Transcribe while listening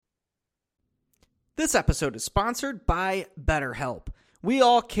This episode is sponsored by BetterHelp. We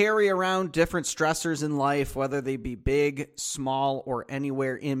all carry around different stressors in life, whether they be big, small, or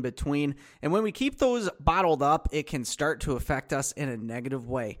anywhere in between. And when we keep those bottled up, it can start to affect us in a negative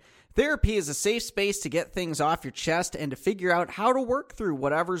way. Therapy is a safe space to get things off your chest and to figure out how to work through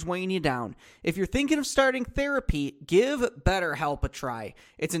whatever's weighing you down. If you're thinking of starting therapy, give BetterHelp a try.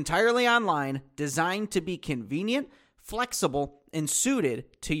 It's entirely online, designed to be convenient, flexible, and suited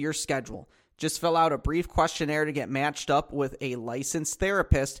to your schedule. Just fill out a brief questionnaire to get matched up with a licensed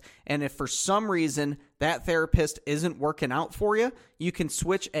therapist, and if for some reason that therapist isn't working out for you, you can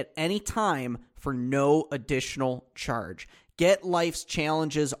switch at any time for no additional charge. Get life's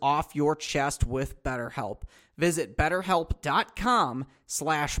challenges off your chest with BetterHelp. Visit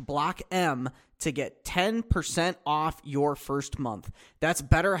BetterHelp.com/BlockM to get 10% off your first month. That's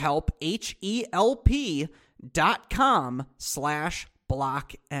BetterHelp,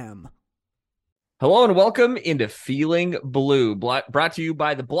 HELP.com/BlockM. Hello and welcome into Feeling Blue, brought to you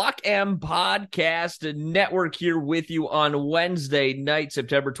by the Block M Podcast Network, here with you on Wednesday night,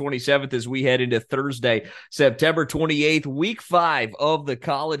 September 27th, as we head into Thursday, September 28th, week 5 of the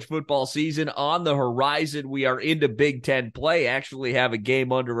college football season on the horizon. We are into Big Ten play, actually have a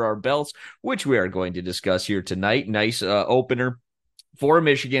game under our belts, which we are going to discuss here tonight. Nice opener for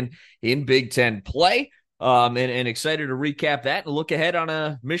Michigan in Big Ten play. And excited to recap that and look ahead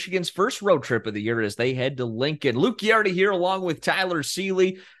on Michigan's first road trip of the year as they head to Lincoln. Luke Giardi here along with Tyler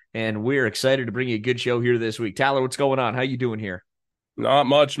Seeley, and we're excited to bring you a good show here this week. Tyler, what's going on? How you doing here? Not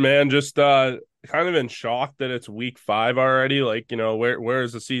much, man. Just kind of in shock that it's week 5 already. Like, you know, where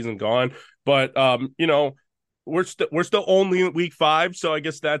is the season gone? But you know, we're still only in week 5, so I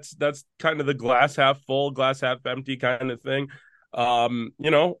guess that's kind of the glass half full, glass half empty kind of thing.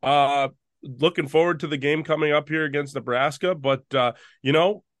 Looking forward to the game coming up here against Nebraska, but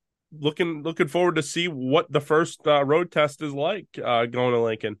looking forward to see what the first road test is like going to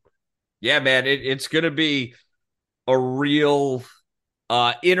Lincoln. Yeah, man, it's going to be a real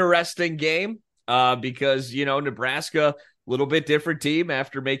interesting game because Nebraska, a little bit different team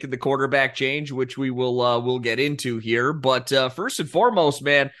after making the quarterback change, which we will get into here. But first and foremost,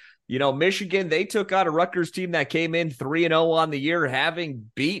 man. Michigan, they took out a Rutgers team that came in 3-0 on the year,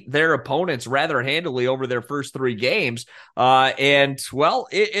 having beat their opponents rather handily over their first 3 games.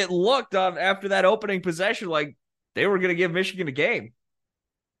 It looked on after that opening possession like they were going to give Michigan a game.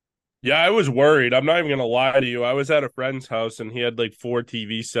 Yeah, I was worried. I'm not even going to lie to you. I was at a friend's house, and he had like 4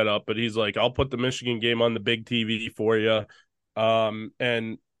 TVs set up, but he's like, I'll put the Michigan game on the big TV for you.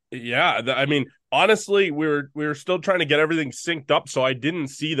 Honestly, we were still trying to get everything synced up, so I didn't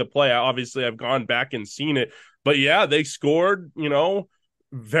see the play. I've gone back and seen it. But yeah, they scored,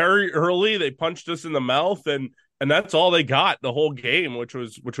 very early. They punched us in the mouth, and that's all they got the whole game, which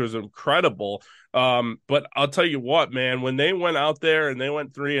was incredible. But I'll tell you what, man, when they went out there and they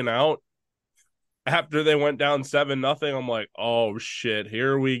went 3 and out, after they went down 7-0, I'm like, oh shit,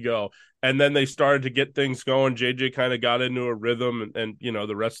 here we go. And then they started to get things going. JJ kind of got into a rhythm, and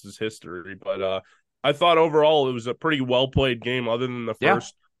the rest is history. But I thought overall it was a pretty well-played game other than the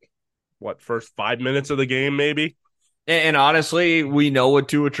first 5 minutes of the game maybe. And honestly, we know what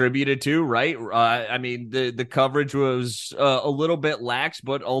to attribute it to, right? The coverage was a little bit lax,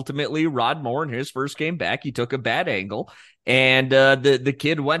 but ultimately Rod Moore in his first game back, he took a bad angle, and the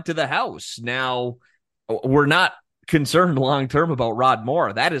kid went to the house. Now, we're not concerned long-term about Rod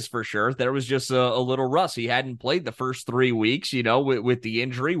Moore. That is for sure. There was just a little rust. He hadn't played the first 3 weeks, with the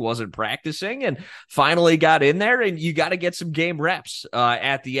injury, wasn't practicing, and finally got in there, and you got to get some game reps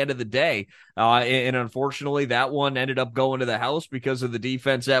at the end of the day. And unfortunately, that one ended up going to the house because of the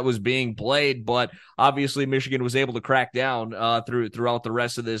defense that was being played. But obviously, Michigan was able to crack down throughout the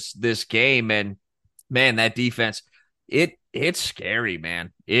rest of this game. And man, that defense, it's scary,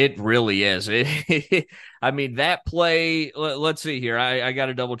 man. It really is. That play, let's see here. I got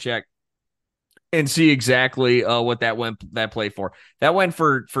to double check and see exactly what that play for. That went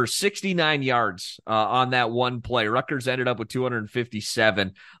for 69 yards on that one play. Rutgers ended up with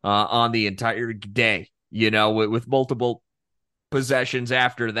 257 on the entire day, with multiple possessions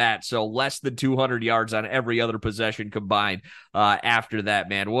after that. So less than 200 yards on every other possession combined after that,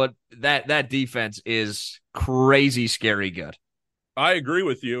 man. What that defense is crazy, scary good. I agree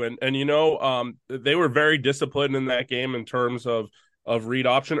with you. And they were very disciplined in that game in terms of read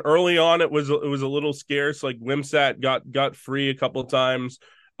option. Early on, it was a little scarce. Like Wimsatt got free a couple of times.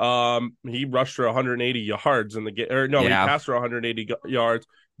 He rushed for 180 yards in the game. He passed for 180 yards.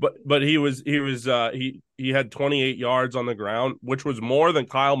 But he had 28 yards on the ground, which was more than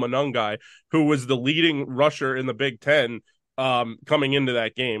Kyle Monangai, who was the leading rusher in the Big Ten coming into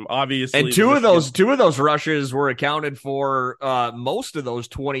that game. Obviously, And two of those rushes were accounted for, most of those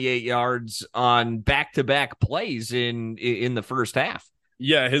 28 yards on back-to-back plays in the first half.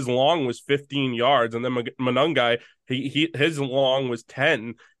 Yeah, his long was 15 yards, and then Monangai, his long was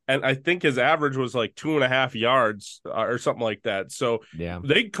 10, and I think his average was like 2.5 yards or something like that. So yeah,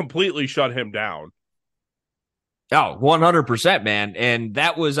 they completely shut him down. Oh, 100%, man. And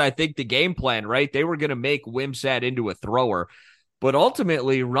that was, I think, the game plan, right? They were going to make Wimsatt into a thrower. But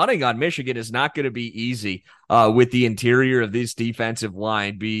ultimately, running on Michigan is not going to be easy with the interior of this defensive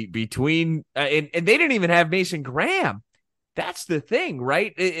line. Between and they didn't even have Mason Graham. That's the thing,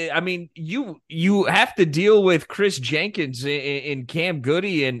 right? I mean, you have to deal with Chris Jenkins in Cam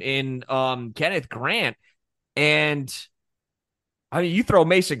Goody and in Kenneth Grant. And I mean, you throw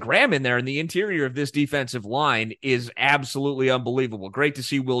Mason Graham in there, and the interior of this defensive line is absolutely unbelievable. Great to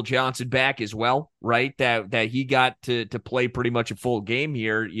see Will Johnson back as well, right? That he got to play pretty much a full game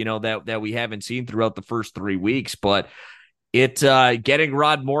here, that we haven't seen throughout the first 3 weeks. But getting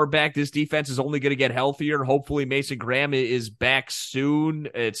Rod Moore back, this defense is only going to get healthier. Hopefully Mason Graham is back soon.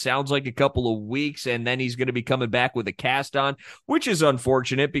 It sounds like a couple of weeks, and then he's going to be coming back with a cast on, which is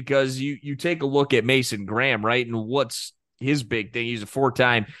unfortunate because you take a look at Mason Graham, right? And what's his big thing? He's a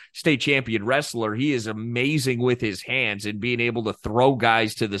 4-time state champion wrestler. He is amazing with his hands and being able to throw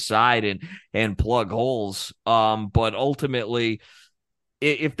guys to the side and plug holes. But ultimately,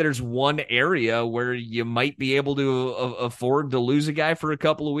 if there's one area where you might be able to afford to lose a guy for a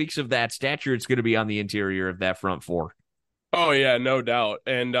couple of weeks of that stature, it's going to be on the interior of that front four. Oh yeah, no doubt.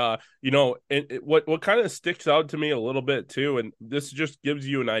 And what kind of sticks out to me a little bit too, and this just gives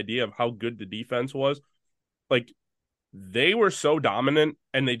you an idea of how good the defense was. Like, they were so dominant,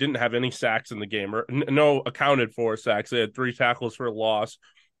 and they didn't have any sacks in the game, or no accounted for sacks. They had 3 tackles for a loss.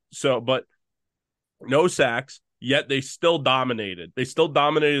 So, but no sacks, yet they still dominated. They still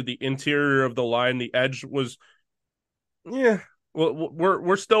dominated the interior of the line. The edge was, well,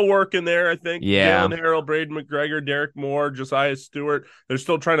 we're still working there, I think. Yeah. Jalen Harrell, Braden McGregor, Derek Moore, Josiah Stewart. They're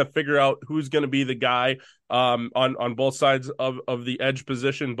still trying to figure out who's going to be the guy on both sides of the edge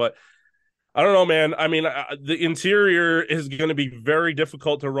position, but I don't know, man. I mean, the interior is going to be very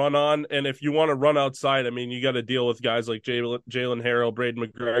difficult to run on, and if you want to run outside, I mean, you got to deal with guys like Jalen Harrell, Braden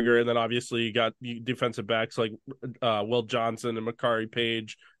McGregor, and then obviously you got defensive backs like Will Johnson and Makari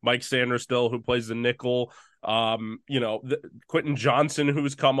Page, Mike Sanderstill, who plays the nickel, Quentin Johnson,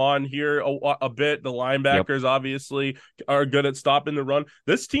 who's come on here a bit. The linebackers obviously are good at stopping the run.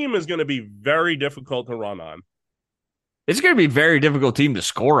 This team is going to be very difficult to run on. It's going to be a very difficult team to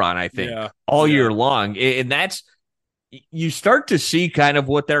score on, I think, all year long. And that's, you start to see kind of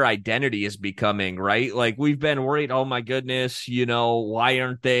what their identity is becoming, right? Like, we've been worried, oh my goodness, why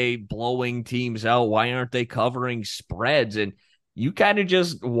aren't they blowing teams out? Why aren't they covering spreads? And you kind of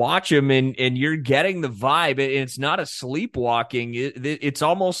just watch them and you're getting the vibe. It's not a sleepwalking. It's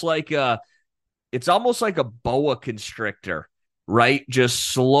almost like a boa constrictor, right?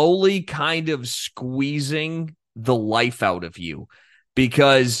 Just slowly kind of squeezing the life out of you,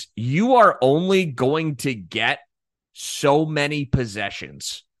 because you are only going to get so many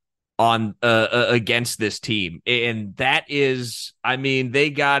possessions on against this team. And that is, I mean, they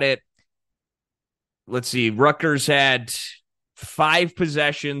got it. Let's see. Rutgers had 5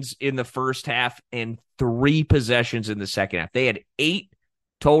 possessions in the first half and 3 possessions in the second half. They had 8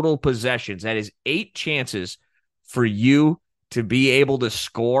 total possessions. That is 8 chances for you to be able to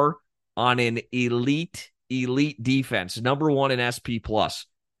score on an elite defense, number 1 in SP+.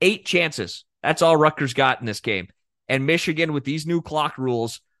 8 chances. That's all Rutgers got in this game. And Michigan, with these new clock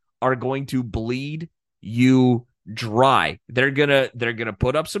rules, are going to bleed you dry. They're gonna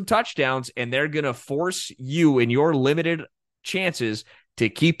put up some touchdowns, and they're gonna force you in your limited chances to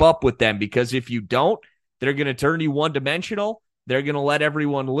keep up with them, because if you don't, they're gonna turn you one-dimensional. They're gonna let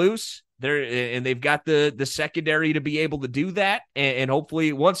everyone loose. They've got the secondary to be able to do that, and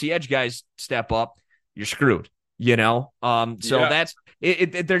hopefully once the edge guys step up, you're screwed, that's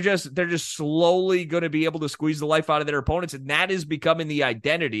it. They're just slowly going to be able to squeeze the life out of their opponents. And that is becoming the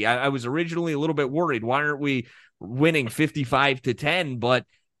identity. I was originally a little bit worried. Why aren't we winning 55-10? But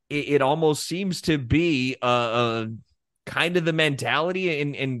it almost seems to be a kind of the mentality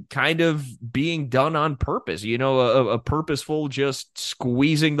and kind of being done on purpose, a purposeful just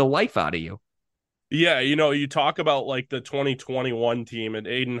squeezing the life out of you. Yeah, you talk about like the 2021 team, and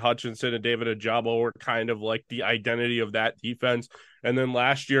Aiden Hutchinson and David Ajabo were kind of like the identity of that defense. And then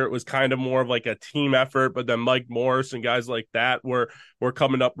last year it was kind of more of like a team effort, but then Mike Morris and guys like that were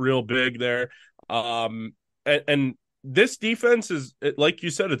coming up real big there. And this defense is, like you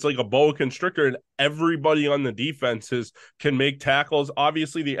said, it's like a boa constrictor, and everybody on the defenses can make tackles.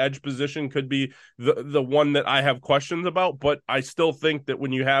 Obviously, the edge position could be the one that I have questions about, but I still think that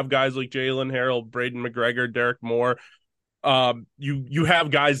when you have guys like Jalen Harrell, Braden McGregor, Derek Moore, you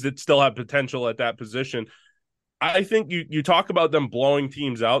have guys that still have potential at that position. I think you talk about them blowing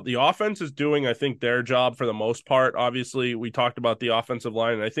teams out. The offense is doing, I think, their job for the most part. Obviously, we talked about the offensive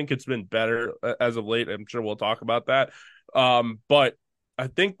line, and I think it's been better as of late. I'm sure we'll talk about that. But I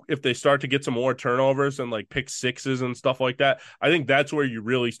think if they start to get some more turnovers and like pick sixes and stuff like that, I think that's where you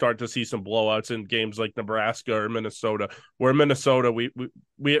really start to see some blowouts in games like Nebraska or Minnesota. Where Minnesota, we're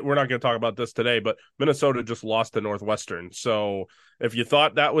not going to talk about this today, but Minnesota just lost to Northwestern. So if you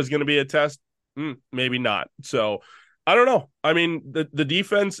thought that was going to be a test, maybe not. So I don't know. I mean, the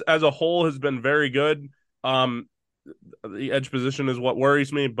defense as a whole has been very good. The edge position is what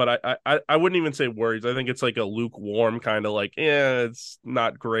worries me, but I wouldn't even say worries. I think it's like a lukewarm kind of like, it's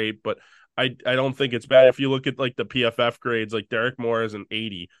not great, but I don't think it's bad. If you look at like the PFF grades, like Derek Moore is an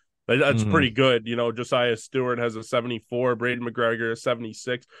 80. That's pretty good. You know, Josiah Stewart has a 74, Braden McGregor is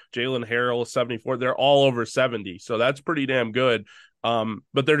 76, Jalen Harrell is 74. They're all over 70. So that's pretty damn good.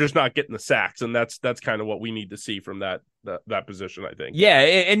 But they're just not getting the sacks, and that's kind of what we need to see from that position, I think. Yeah,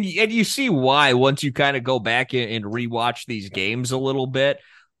 and you see why once you kind of go back and rewatch these games a little bit.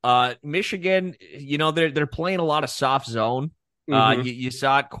 Michigan, you know, they're playing a lot of soft zone. You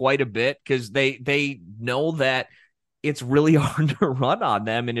saw it quite a bit because they know that it's really hard to run on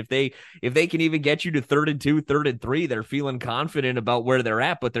them. And if they can even get you to 3rd and 2, 3rd and 3, they're feeling confident about where they're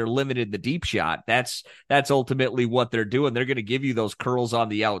at, but they're limited the deep shot. That's ultimately what they're doing. They're going to give you those curls on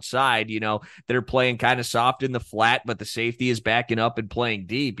the outside. You know, they're playing kind of soft in the flat, but the safety is backing up and playing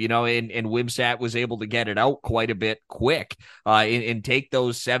deep, you know, and Wimsatt was able to get it out quite a bit quick and take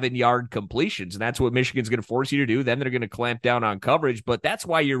those 7-yard completions. And that's what Michigan's going to force you to do. Then they're going to clamp down on coverage, but that's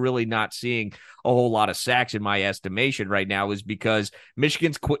why you're really not seeing a whole lot of sacks in my estimation right now, is because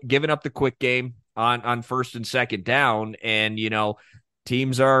Michigan's giving up the quick game on 1st and 2nd down. And, you know,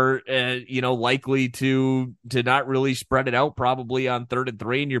 teams are, likely to not really spread it out probably on 3rd and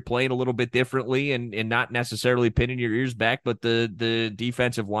 3. And you're playing a little bit differently and not necessarily pinning your ears back, but the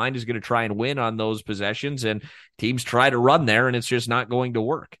defensive line is going to try and win on those possessions, and teams try to run there, and it's just not going to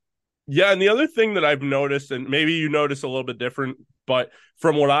work. Yeah, and the other thing that I've noticed, and maybe you notice a little bit different, but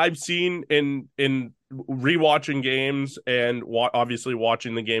from what I've seen in rewatching games and obviously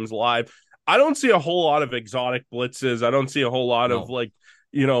watching the games live, I don't see a whole lot of exotic blitzes. I don't see a whole lot of like,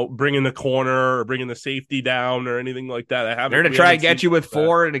 you know, bringing the corner or bringing the safety down or anything like that. They're going to try and get you with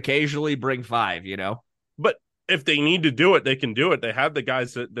 4 and occasionally bring 5, you know. But if they need to do it, they can do it. They have the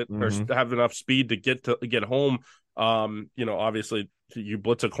guys that have enough speed to get home. You know, obviously you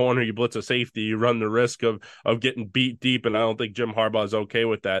blitz a corner, you blitz a safety, you run the risk of getting beat deep, and I don't think Jim Harbaugh is okay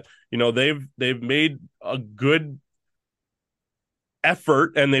with that. You know, they've made a good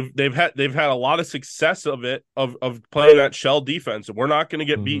effort, and they've had a lot of success of playing that shell defense. We're not going to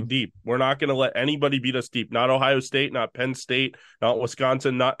get beat deep. We're not going to let anybody beat us deep. Not Ohio State, not Penn State, not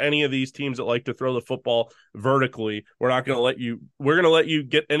Wisconsin, not any of these teams that like to throw the football vertically. We're not going to let you. We're going to let you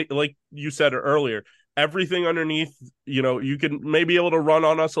get any, like you said earlier, everything underneath. You know, you can maybe able to run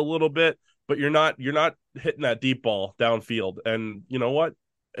on us a little bit, but you're not hitting that deep ball downfield. And you know what?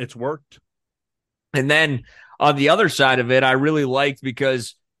 It's worked. And then on the other side of it, I really liked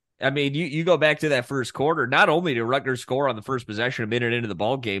because, I mean, you go back to that first quarter, not only did Rutgers score on the first possession a minute into the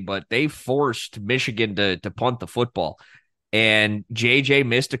ball game, but they forced Michigan to punt the football. And JJ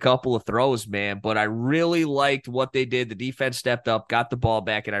missed a couple of throws, man, but I really liked what they did. The defense stepped up, got the ball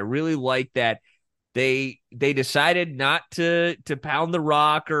back, and I really liked that they decided not to pound the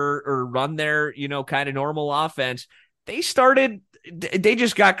rock or run their, you know, kind of normal offense. They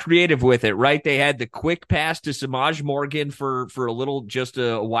just got creative with it, right? They had the quick pass to Samaj Morgan for a little, just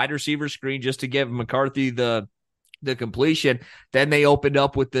a wide receiver screen just to give McCarthy the completion. Then they opened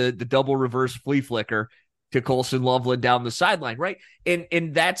up with the double reverse flea flicker to Colson Loveland down the sideline, right?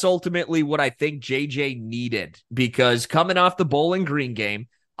 And that's ultimately what I think JJ needed, because coming off the Bowling Green game,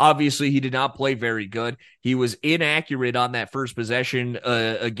 obviously he did not play very good. He was inaccurate on that first possession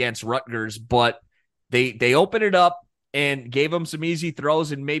against Rutgers, but they opened it up and gave him some easy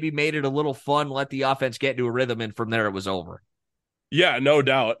throws and maybe made it a little fun, let the offense get into a rhythm, and from there it was over. Yeah, no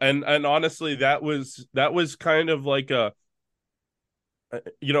doubt. And honestly, that was kind of like a,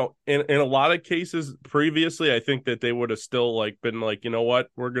 you know, in a lot of cases previously, I think that they would have still like been like, you know what,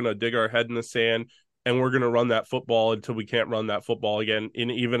 we're going to dig our head in the sand and we're going to run that football until we can't run that football again.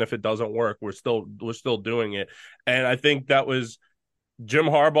 And even if it doesn't work, we're still doing it. And I think that was Jim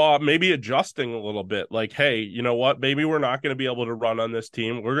Harbaugh maybe adjusting a little bit. Like, hey, you know what? Maybe we're not going to be able to run on this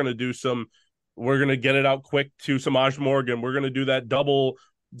team. We're going to get it out quick to Samaj Morgan. We're going to do that double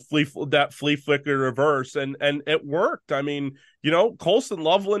flea flicker reverse. And it worked. I mean, Colston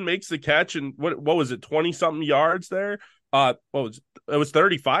Loveland makes the catch, and what was it, 20 something yards there? It was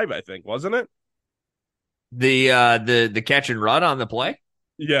 35, I think, wasn't it? The catch and run on the play?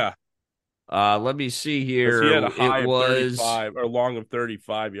 Yeah. Let me see here. He had a high it of was 35 or long of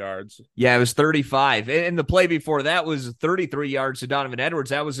 35 yards. Yeah, it was 35. And the play before that was 33 yards to Donovan Edwards.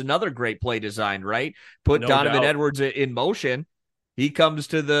 That was another great play design, right? Put No Donovan doubt. Edwards in motion. He comes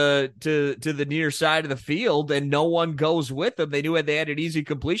to the near side of the field, and no one goes with him. They knew they had an easy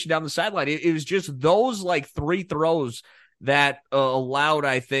completion down the sideline. It was just those like three throws that allowed,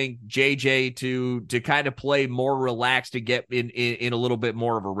 I think, JJ to kind of play more relaxed, to get in a little bit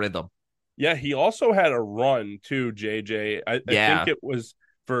more of a rhythm. Yeah, he also had a run too, JJ. I think it was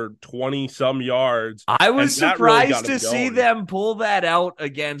for 20 some yards. I was surprised to see going. them pull that out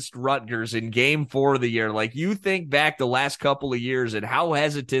against Rutgers in game 4 of the year. Like, you think back the last couple of years and how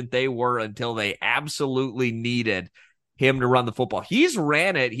hesitant they were until they absolutely needed him to run the football. He's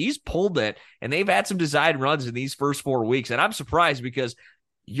ran it, he's pulled it, and they've had some design runs in these first 4 weeks. And I'm surprised, because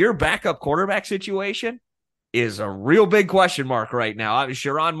your backup quarterback situation is a real big question mark right now.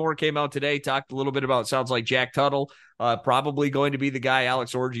 Sherrone Moore came out today, talked a little bit about, sounds like Jack Tuttle, probably going to be the guy.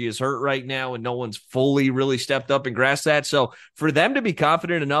 Alex Orji is hurt right now, and no one's fully really stepped up and grasped that. So for them to be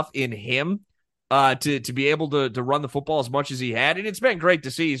confident enough in him to be able to run the football as much as he had, and it's been great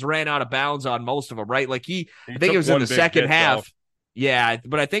to see. He's ran out of bounds on most of them, right? Like I think it was in the second half. Yeah,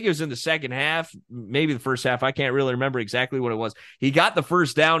 but I think it was in the second half, maybe the first half. I can't really remember exactly what it was. He got the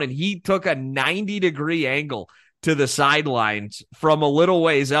first down, and he took a 90-degree angle to the sidelines from a little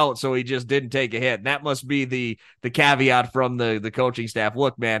ways out, so he just didn't take a hit. And that must be the caveat from the coaching staff.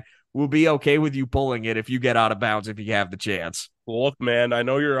 Look, man, we'll be okay with you pulling it if you get out of bounds, if you have the chance. Look, man, I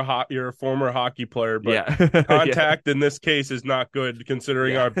know you're a former hockey player, but contact in this case is not good,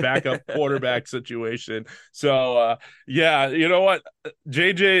 considering our backup quarterback situation. So, you know what?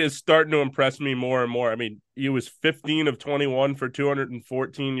 JJ is starting to impress me more and more. I mean, he was 15 of 21 for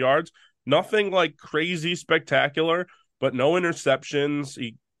 214 yards. Nothing like crazy spectacular, but no interceptions.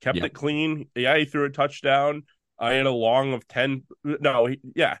 He kept it clean. Yeah, he threw a touchdown. I had a long of 10.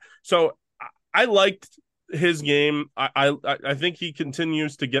 So I liked his game. I think he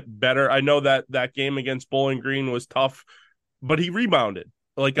continues to get better. I know that game against Bowling Green was tough, but he rebounded.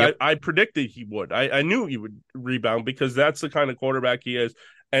 I predicted he would. I knew he would rebound, because that's the kind of quarterback he is.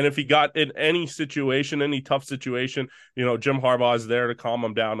 And if he got in any situation, any tough situation, Jim Harbaugh is there to calm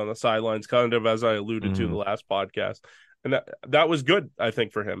him down on the sidelines, kind of as I alluded to the last podcast. And that was good, I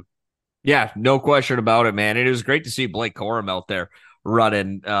think, for him. Yeah, no question about it, man. It was great to see Blake Corum out there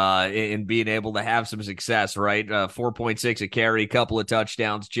running and being able to have some success, right? 4.6 a carry, couple of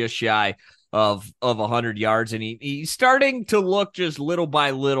touchdowns, just shy of 100 yards. And he's starting to look just little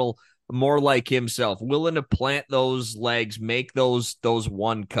by little more like himself, willing to plant those legs, make those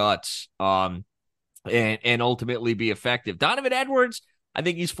one cuts, and ultimately be effective. Donovan Edwards, I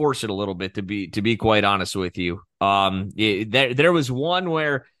think he's forced it a little bit, to be quite honest with you. There was one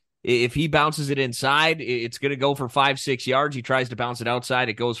where if he bounces it inside, it's going to go for 5-6 yards. He tries to bounce it outside.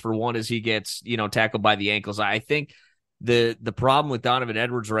 It goes for 1 as he gets, tackled by the ankles. I think the problem with Donovan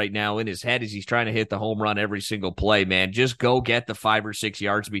Edwards right now in his head is he's trying to hit the home run every single play, man. Just go get the 5 or 6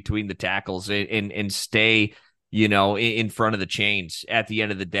 yards between the tackles and stay, in front of the chains at the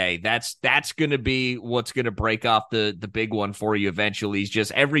end of the day. That's going to be what's going to break off the big one for you eventually. He's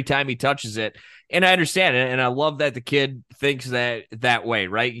just, every time he touches it, and I understand it, and I love that the kid thinks that way,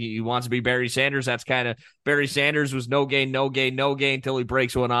 right? He wants to be Barry Sanders. That's kind of, Barry Sanders was no gain until he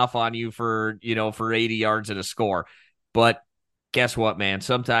breaks one off on you for 80 yards and a score. But guess what, man?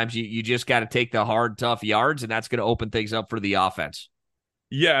 Sometimes you just got to take the hard, tough yards, and that's going to open things up for the offense.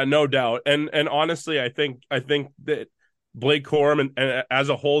 Yeah, no doubt. And honestly, I think that Blake Corum and as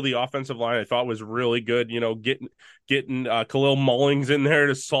a whole, the offensive line, I thought was really good. Getting Khalil Mullings in there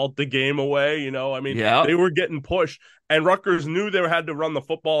to salt the game away. They were getting pushed, and Rutgers knew they had to run the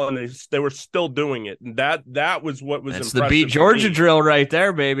football, and they were still doing it. And that was what was That's impressive. The beat Georgia drill right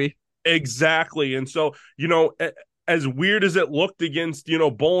there, baby. Exactly. And so as weird as it looked against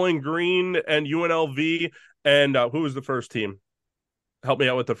Bowling Green and UNLV, and who was the first team? Help me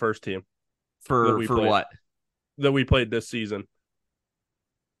out with the first team. For what? That we played this season.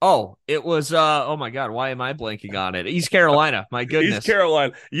 Oh, it was, oh my God, why am I blanking on it? East Carolina, my goodness. East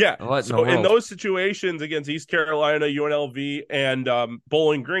Carolina, yeah. What so in those situations against East Carolina, UNLV, and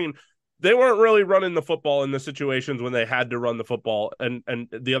Bowling Green, they weren't really running the football in the situations when they had to run the football, and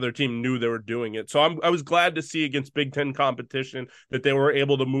the other team knew they were doing it. So I was glad to see against Big Ten competition that they were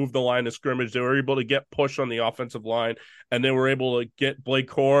able to move the line of scrimmage. They were able to get push on the offensive line, and they were able to get Blake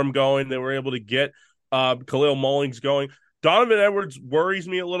Corum going. They were able to get Khalil Mullings going. Donovan Edwards worries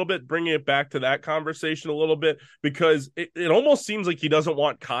me a little bit, bringing it back to that conversation a little bit, because it almost seems like he doesn't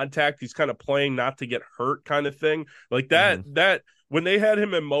want contact. He's kind of playing not to get hurt kind of thing. Like that when they had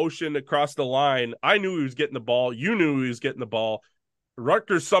him in motion across the line, I knew he was getting the ball. You knew he was getting the ball.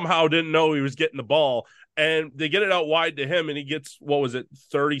 Rutgers somehow didn't know he was getting the ball, and they get it out wide to him, and he gets,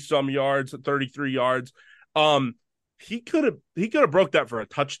 30-some yards, 33 yards. He could have broke that for a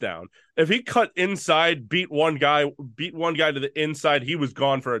touchdown. If he cut inside, beat one guy to the inside, he was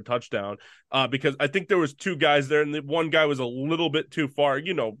gone for a touchdown. Because I think there was two guys there, and the one guy was a little bit too far.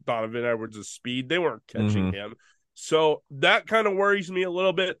 Donovan Edwards' speed. They weren't catching him. So that kind of worries me a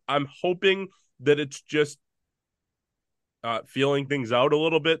little bit. I'm hoping that it's just feeling things out a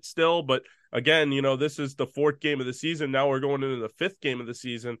little bit still. But again, this is the 4th game of the season. Now we're going into the 5th game of the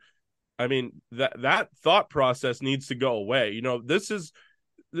season. I mean, that thought process needs to go away. This is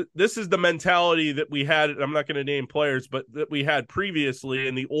the mentality that we had. I'm not going to name players, but that we had previously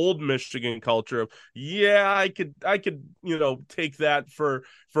in the old Michigan culture of, I could take that for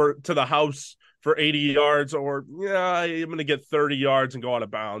to the house for 80 yards, or I'm going to get 30 yards and go out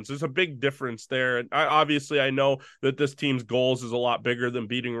of bounds. There's a big difference there. And I know that this team's goals is a lot bigger than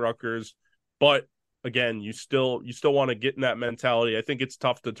beating Rutgers, but again, you still want to get in that mentality. I think it's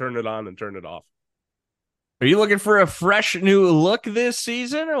tough to turn it on and turn it off. Are you looking for a fresh new look this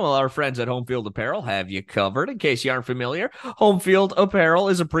season? Well, our friends at Home Field Apparel have you covered. In case you aren't familiar, Home Field Apparel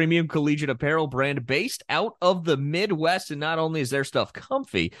is a premium collegiate apparel brand based out of the Midwest. And not only is their stuff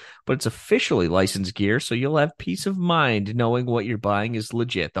comfy, but it's officially licensed gear, so you'll have peace of mind knowing what you're buying is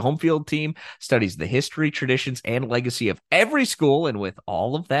legit. The Home Field team studies the history, traditions, and legacy of every school. And with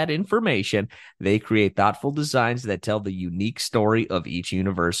all of that information, they create thoughtful designs that tell the unique story of each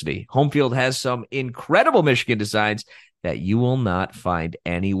university. Home Field has some incredible Michigan designs that you will not find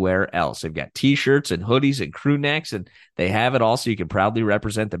anywhere else. They've got t-shirts and hoodies and crew necks, and they have it all so you can proudly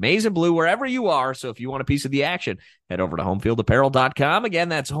represent the maize and blue wherever you are. So if you want a piece of the action, head over to homefieldapparel.com. Again,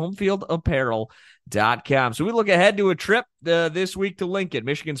 that's homefieldapparel.com. So we look ahead to a trip this week to Lincoln,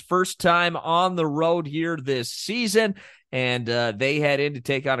 Michigan's first time on the road here this season. And they head in to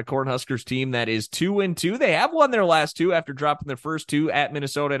take on a Cornhuskers team that is 2-2. They have won their last 2 after dropping their first 2 at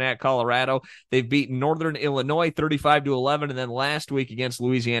Minnesota and at Colorado. They've beaten Northern Illinois 35-11, and then last week against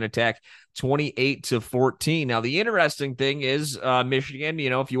Louisiana Tech 28-14. Now, the interesting thing is Michigan,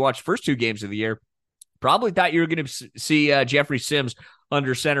 if you watch the first 2 games of the year, probably thought you were going to see Jeffrey Sims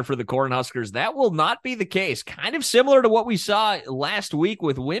under center for the Cornhuskers. That will not be the case. Kind of similar to what we saw last week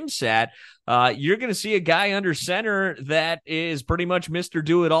with Wimsatt. You're going to see a guy under center that is pretty much Mr.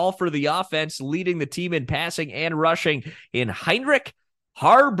 Do-It-All for the offense, leading the team in passing and rushing in Heinrich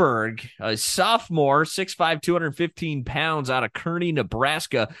Haarberg, a sophomore, 6'5", 215 pounds out of Kearney,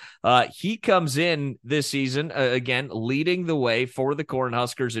 Nebraska. He comes in this season, again, leading the way for the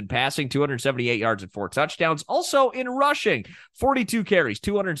Cornhuskers in passing, 278 yards and 4 touchdowns. Also in rushing, 42 carries,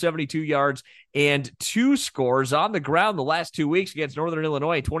 272 yards, and 2 scores on the ground the last 2 weeks against Northern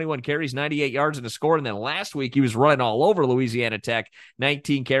Illinois, 21 carries, 98 yards, and a score. And then last week, he was running all over Louisiana Tech,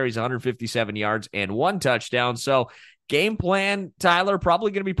 19 carries, 157 yards, and 1 touchdown. So game plan, Tyler, probably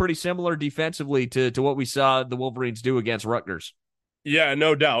going to be pretty similar defensively to what we saw the Wolverines do against Rutgers. Yeah,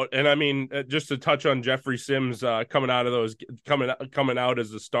 no doubt. And I mean, just to touch on Jeffrey Sims coming out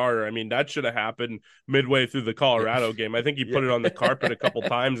as a starter, I mean, that should have happened midway through the Colorado game. I think he put it on the carpet a couple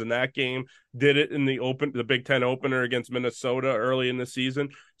times in that game, did it in the Big Ten opener against Minnesota early in the season.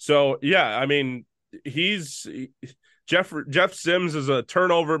 So, yeah, I mean, Jeff Sims is a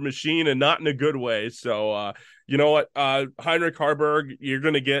turnover machine, and not in a good way. So, you know what? Heinrich Haarberg, you're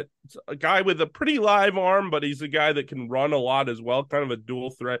going to get a guy with a pretty live arm, but he's a guy that can run a lot as well, kind of a dual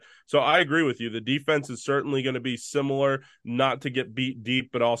threat. So I agree with you. The defense is certainly going to be similar, not to get beat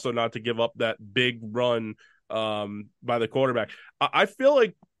deep, but also not to give up that big run by the quarterback. I feel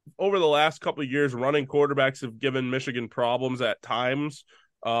like over the last couple of years, running quarterbacks have given Michigan problems at times.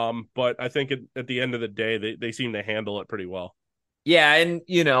 But I think at the end of the day, they seem to handle it pretty well. Yeah, and,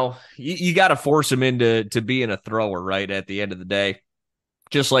 you got to force him into being a thrower, right, at the end of the day,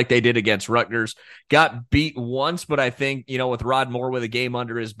 just like they did against Rutgers. Got beat once, but I think, with Rod Moore with a game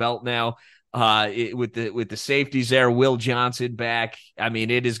under his belt now, with the safeties there, Will Johnson back. I mean,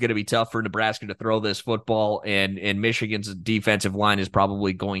 it is going to be tough for Nebraska to throw this football, and Michigan's defensive line is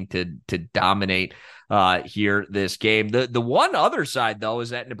probably going to dominate here this game. The one other side, though,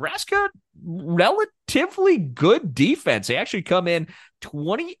 is that Nebraska, relatively good defense. They actually come in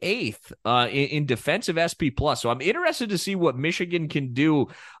 28th in defensive SP plus. So I'm interested to see what Michigan can do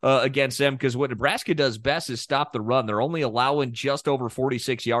against them, because what Nebraska does best is stop the run. They're only allowing just over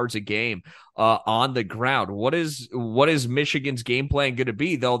 46 yards a game on the ground. What is Michigan's game plan going to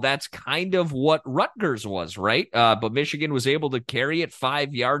be, though? That's kind of what Rutgers was, right? But Michigan was able to carry it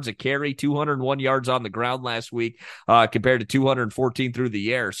 5 yards a carry, 201 yards on the ground last week compared to 214 through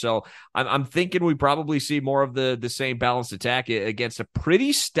the air. So I'm thinking we probably see more of the same balanced attack against a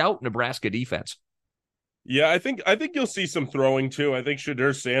pretty stout Nebraska defense. Yeah, I think you'll see some throwing too. I think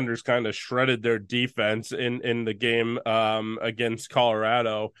Shedeur Sanders kind of shredded their defense in the game against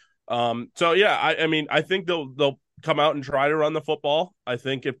Colorado. So yeah, I mean, I think they'll come out and try to run the football. I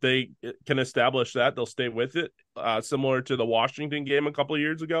think if they can establish that, they'll stay with it, similar to the Washington game a couple of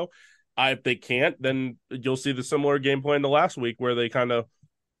years ago. If they can't, then you'll see the similar game plan to last week, where they kind of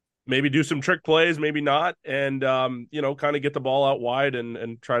maybe do some trick plays, maybe not, and kind of get the ball out wide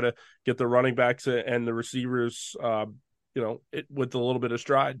and try to get the running backs and the receivers, with a little bit of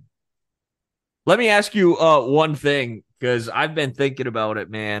stride. Let me ask you one thing, because I've been thinking about it,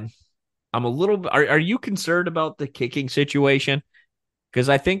 man. I'm a little. Are you concerned about the kicking situation? Because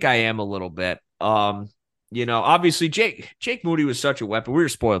I think I am a little bit. Obviously Jake Moody was such a weapon. We were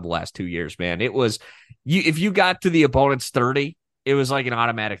spoiled the last 2 years, man. It was if you got to the opponent's 30, it was like an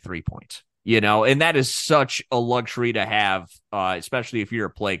automatic 3 points, and that is such a luxury to have, especially if you're a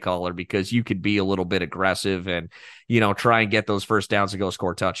play caller, because you could be a little bit aggressive and, try and get those first downs and go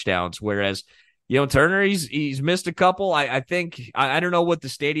score touchdowns. Whereas, Turner, he's missed a couple. I think, I don't know what the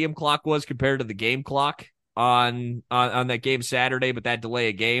stadium clock was compared to the game clock on that game Saturday, but that delay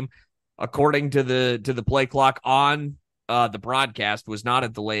of game, according to the play clock on the broadcast, was not a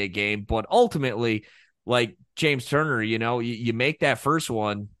delay of game. But ultimately, like James Turner, you make that first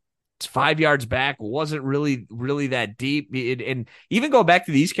one, it's 5 yards back, wasn't really that deep. And even go back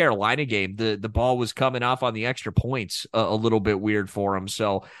to the East Carolina game, the ball was coming off on the extra points a little bit weird for him.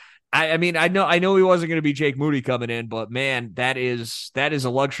 So, I mean, I know he wasn't going to be Jake Moody coming in, but man, that is a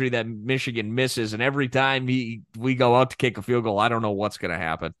luxury that Michigan misses. And every time we go out to kick a field goal, I don't know what's going to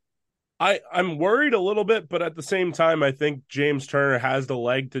happen. I'm worried a little bit, but at the same time, I think James Turner has the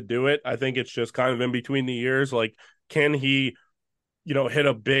leg to do it. I think it's just kind of in between the years. Like, can he, hit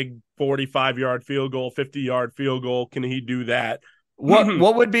a big 45-yard field goal, 50-yard field goal? Can he do that?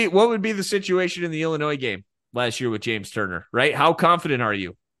 What would be the situation in the Illinois game last year with James Turner, right? How confident are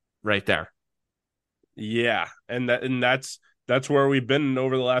you right there? Yeah, and that's where we've been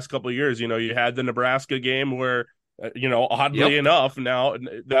over the last couple of years. You had the Nebraska game where, oddly enough, now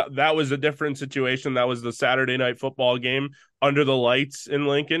that was a different situation. That was the Saturday night football game under the lights in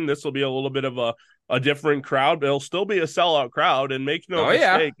Lincoln. This will be a little bit of a different crowd, but it'll still be a sellout crowd. And make no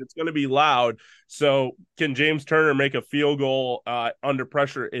mistake, it's going to be loud. So can James Turner make a field goal under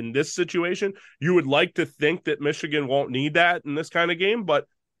pressure in this situation? You would like to think that Michigan won't need that in this kind of game, but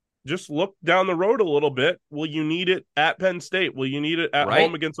just look down the road a little bit. Will you need it at Penn State? Will you need it at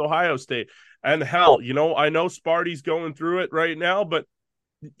home against Ohio State? And hell, I know Sparty's going through it right now, but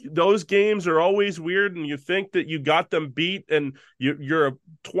those games are always weird, and you think that you got them beat and you're a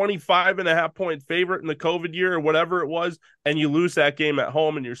 25.5-point favorite in the COVID year or whatever it was, and you lose that game at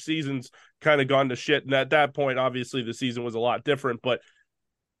home and your season's kind of gone to shit. And at that point, obviously the season was a lot different, but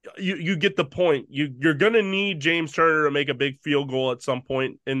you get the point. You're going to need James Turner to make a big field goal at some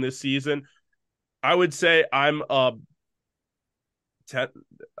point in this season. I would say I'm 10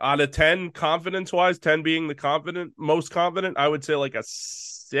 out of 10 confidence-wise, 10 being the most confident, I would say like a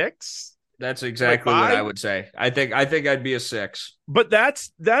 6. That's exactly what I would say. I think I'd be a 6. But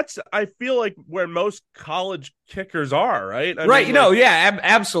that's I feel like where most college kickers are, right?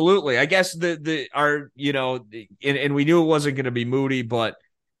 Absolutely. I guess and we knew it wasn't going to be Moody, but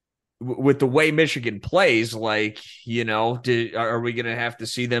with the way Michigan plays, are we going to have to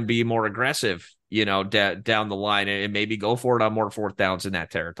see them be more aggressive, down the line and maybe go for it on more fourth downs in that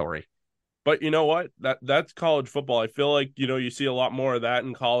territory? But you know what? That's college football. I feel like, you see a lot more of that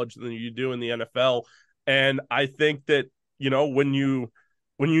in college than you do in the NFL. And I think that, when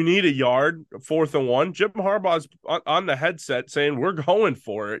you need a yard, 4th and 1, Jim Harbaugh's on the headset saying, we're going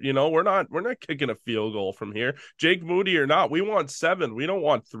for it. We're not kicking a field goal from here. Jake Moody or not, we want 7. We don't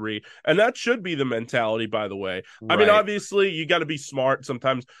want 3. And that should be the mentality, by the way. Right. I mean, obviously you got to be smart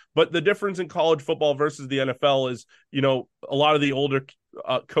sometimes, but the difference in college football versus the NFL is, a lot of the older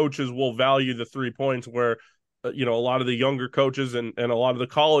coaches will value the 3 points where, a lot of the younger coaches and a lot of the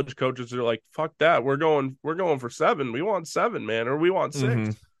college coaches are like, fuck that. We're going for 7. We want 7, man, or we want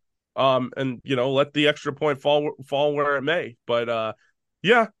 6. And let the extra point fall where it may. But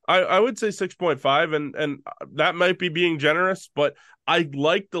yeah, I would say 6.5, and that might be being generous, but I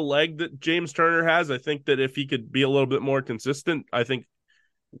like the leg that James Turner has. I think that if he could be a little bit more consistent, I think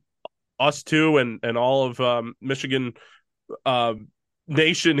us two and all of Michigan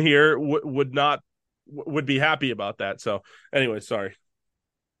nation here would be happy about that. So anyway, sorry.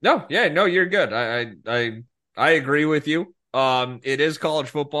 No, you're good. I agree with you. It is college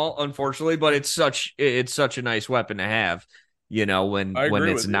football, unfortunately, but it's such a nice weapon to have, when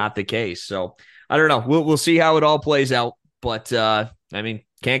it's not the case. So I don't know. We'll see how it all plays out. But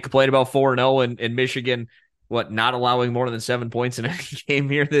can't complain about 4-0 and Michigan, not allowing more than 7 points in any game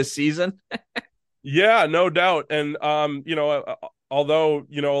here this season. Yeah, no doubt. And although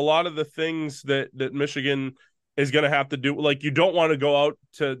a lot of the things that Michigan is going to have to do, like, you don't want to go out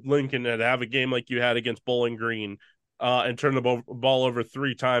to Lincoln and have a game like you had against Bowling Green and turn the ball over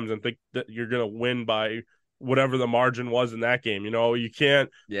 3 times and think that you're going to win by whatever the margin was in that game. You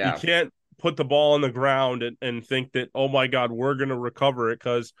can't put the ball on the ground and think that, oh my God, we're going to recover it,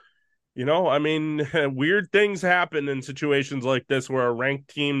 because weird things happen in situations like this where a ranked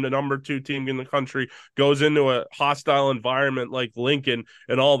team, the number 2 team in the country, goes into a hostile environment like Lincoln,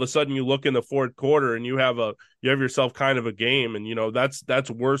 and all of a sudden you look in the fourth quarter and you have yourself kind of a game, and that's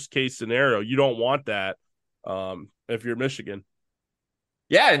worst case scenario. You don't want that if you're Michigan.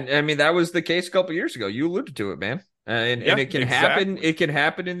 Yeah, and that was the case a couple years ago. You alluded to it, man. And it can happen. It can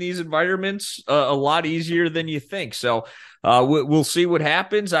happen in these environments a lot easier than you think. So we'll see what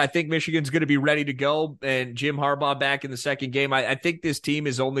happens. I think Michigan's going to be ready to go, and Jim Harbaugh back in the second game. I think this team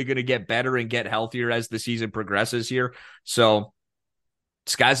is only going to get better and get healthier as the season progresses here. So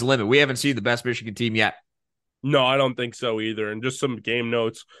sky's the limit. We haven't seen the best Michigan team yet. No, I don't think so either. And just some game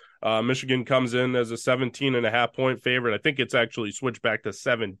notes. Michigan comes in as a 17.5-point favorite. I think it's actually switched back to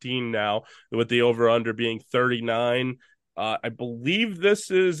 17 now, with the over-under being 39. I believe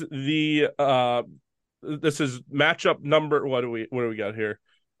this is matchup number. What do we got here?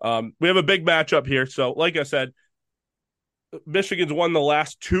 We have a big matchup here. So, like I said, Michigan's won the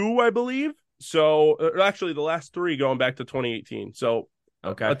last 2, I believe. So, actually, the last 3 going back to 2018. So,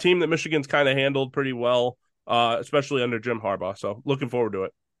 okay, a team that Michigan's kind of handled pretty well, especially under Jim Harbaugh. So, looking forward to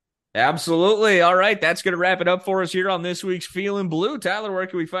it. Absolutely. All right. That's going to wrap it up for us here on this week's Feeling Blue. Tyler, where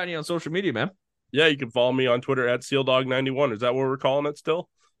can we find you on social media, man? Yeah, you can follow me on Twitter at SealDog91. Is that what we're calling it still?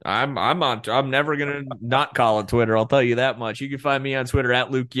 I'm never going to not call it Twitter. I'll tell you that much. You can find me on Twitter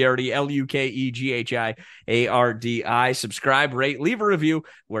at Luke Ghiardi, LUKEGHIARDI. Subscribe, rate, leave a review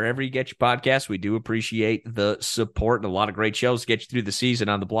wherever you get your podcasts. We do appreciate the support, and a lot of great shows to get you through the season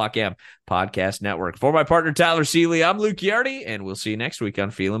on the Block M Podcast Network. For my partner, Tyler Seeley, I'm Luke Ghiardi, and we'll see you next week on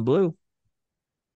Feeling Blue.